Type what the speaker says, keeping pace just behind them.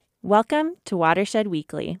Welcome to Watershed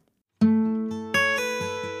Weekly.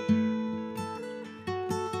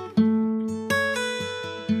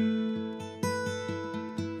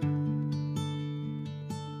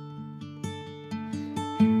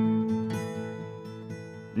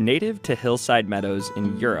 Native to hillside meadows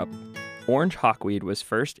in Europe, orange hawkweed was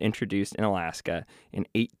first introduced in Alaska in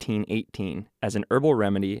 1818 as an herbal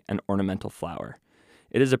remedy and ornamental flower.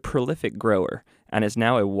 It is a prolific grower and is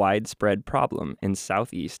now a widespread problem in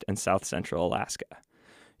southeast and south central Alaska.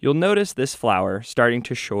 You'll notice this flower starting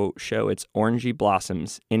to show its orangey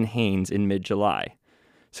blossoms in Haines in mid-July.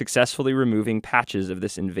 Successfully removing patches of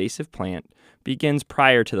this invasive plant begins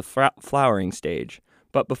prior to the flowering stage.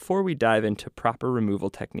 But before we dive into proper removal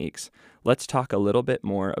techniques, let's talk a little bit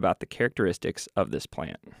more about the characteristics of this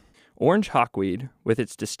plant. Orange hawkweed, with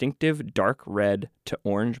its distinctive dark red to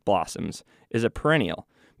orange blossoms, is a perennial,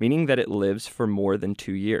 meaning that it lives for more than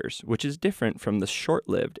 2 years, which is different from the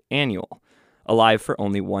short-lived annual, alive for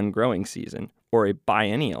only one growing season, or a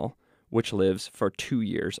biennial, which lives for 2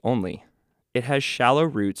 years only. It has shallow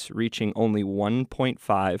roots reaching only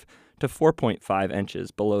 1.5 to 4.5 inches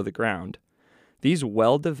below the ground. These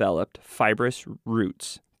well-developed fibrous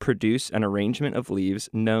roots produce an arrangement of leaves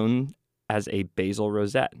known as a basal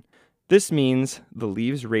rosette. This means the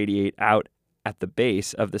leaves radiate out at the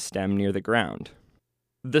base of the stem near the ground.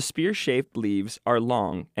 The spear-shaped leaves are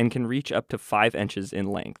long and can reach up to 5 inches in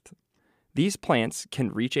length. These plants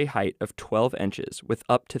can reach a height of 12 inches with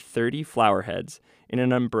up to 30 flower heads in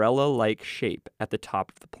an umbrella-like shape at the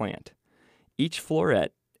top of the plant. Each floret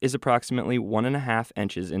is approximately 1.5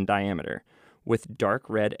 inches in diameter, with dark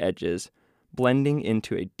red edges blending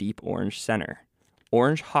into a deep orange center.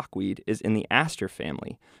 Orange hawkweed is in the aster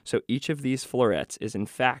family, so each of these florets is in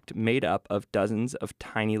fact made up of dozens of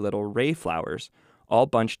tiny little ray flowers, all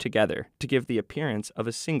bunched together to give the appearance of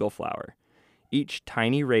a single flower. Each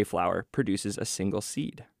tiny ray flower produces a single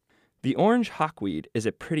seed. The orange hawkweed is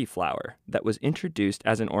a pretty flower that was introduced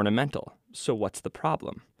as an ornamental, so what's the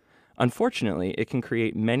problem? Unfortunately, it can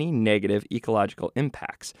create many negative ecological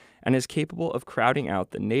impacts and is capable of crowding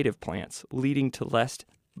out the native plants, leading to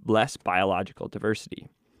less biological diversity.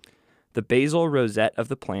 The basal rosette of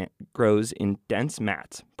the plant grows in dense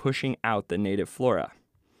mats, pushing out the native flora.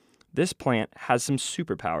 This plant has some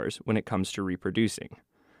superpowers when it comes to reproducing.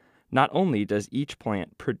 Not only does each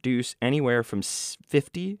plant produce anywhere from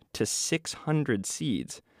 50 to 600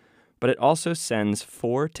 seeds, but it also sends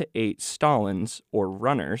 4 to 8 stolons, or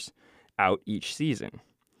runners, out each season.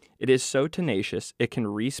 It is so tenacious it can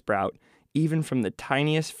resprout even from the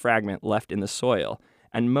tiniest fragment left in the soil,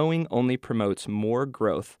 and mowing only promotes more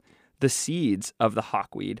growth. The seeds of the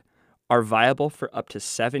hawkweed are viable for up to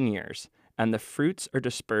 7 years, and the fruits are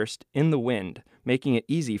dispersed in the wind, making it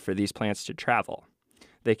easy for these plants to travel.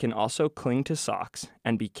 They can also cling to stalks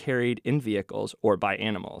and be carried in vehicles or by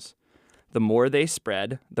animals. The more they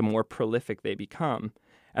spread, the more prolific they become,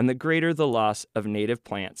 and the greater the loss of native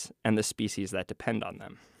plants and the species that depend on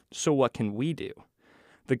them. So what can we do?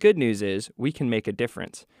 The good news is we can make a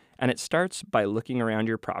difference, and it starts by looking around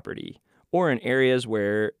your property or in areas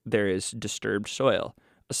where there is disturbed soil,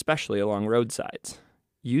 especially along roadsides.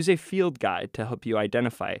 Use a field guide to help you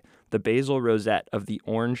identify the basal rosette of the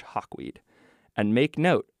orange hawkweed, and make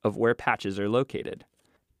note of where patches are located.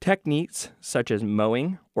 Techniques such as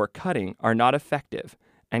mowing or cutting are not effective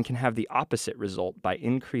and can have the opposite result by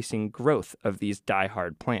increasing growth of these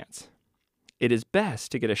die-hard plants. It is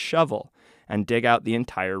best to get a shovel and dig out the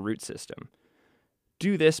entire root system.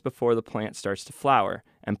 Do this before the plant starts to flower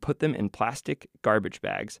and put them in plastic garbage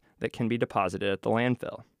bags that can be deposited at the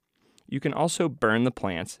landfill. You can also burn the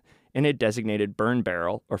plants in a designated burn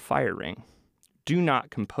barrel or fire ring. Do not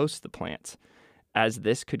compost the plants, as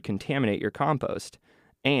this could contaminate your compost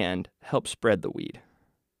and help spread the weed.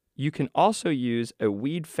 You can also use a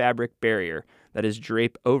weed fabric barrier that is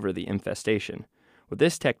draped over the infestation. With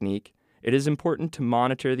this technique, it is important to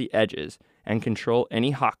monitor the edges and control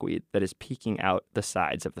any hawkweed that is peeking out the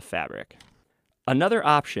sides of the fabric. Another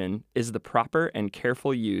option is the proper and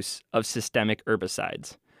careful use of systemic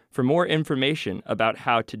herbicides. For more information about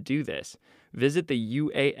how to do this, visit the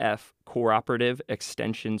UAF Cooperative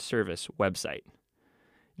Extension Service website.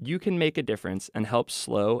 You can make a difference and help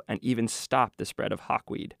slow and even stop the spread of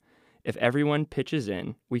hawkweed. If everyone pitches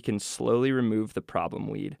in, we can slowly remove the problem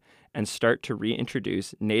weed and start to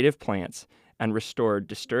reintroduce native plants and restore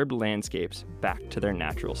disturbed landscapes back to their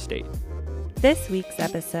natural state. This week's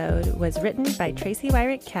episode was written by Tracy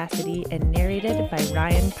Wyrick Cassidy and narrated by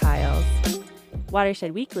Ryan Piles.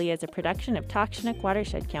 Watershed Weekly is a production of Takshnak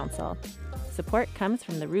Watershed Council. Support comes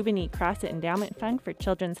from the Reuben E. Crossett Endowment Fund for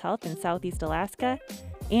Children's Health in Southeast Alaska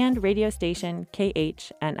and radio station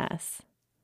KHNS.